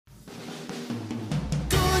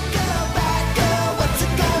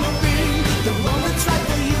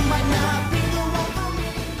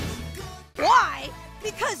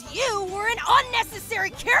unnecessary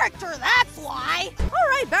character, that's why!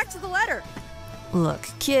 Alright, back to the letter. Look,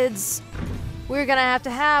 kids, we're gonna have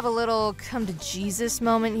to have a little come to Jesus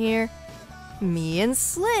moment here. Me and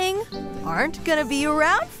Sling aren't gonna be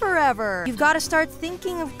around forever. You've gotta start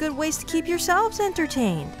thinking of good ways to keep yourselves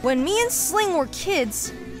entertained. When me and Sling were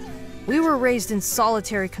kids, we were raised in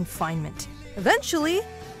solitary confinement. Eventually,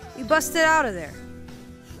 we busted out of there.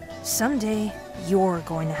 Someday, you're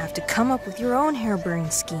going to have to come up with your own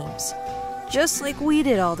harebrained schemes, just like we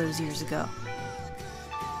did all those years ago.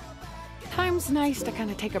 Time's nice to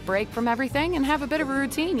kind of take a break from everything and have a bit of a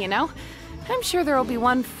routine, you know? I'm sure there'll be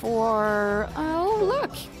one for... Oh,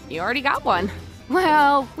 look, you already got one.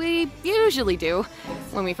 Well, we usually do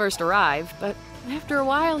when we first arrive, but after a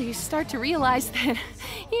while you start to realize that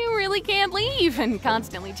you really can't leave, and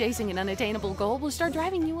constantly chasing an unattainable goal will start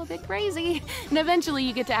driving you a bit crazy. And eventually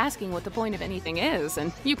you get to asking what the point of anything is,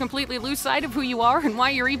 and you completely lose sight of who you are and why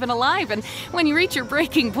you're even alive, and when you reach your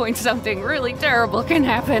breaking point, something really terrible can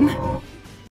happen.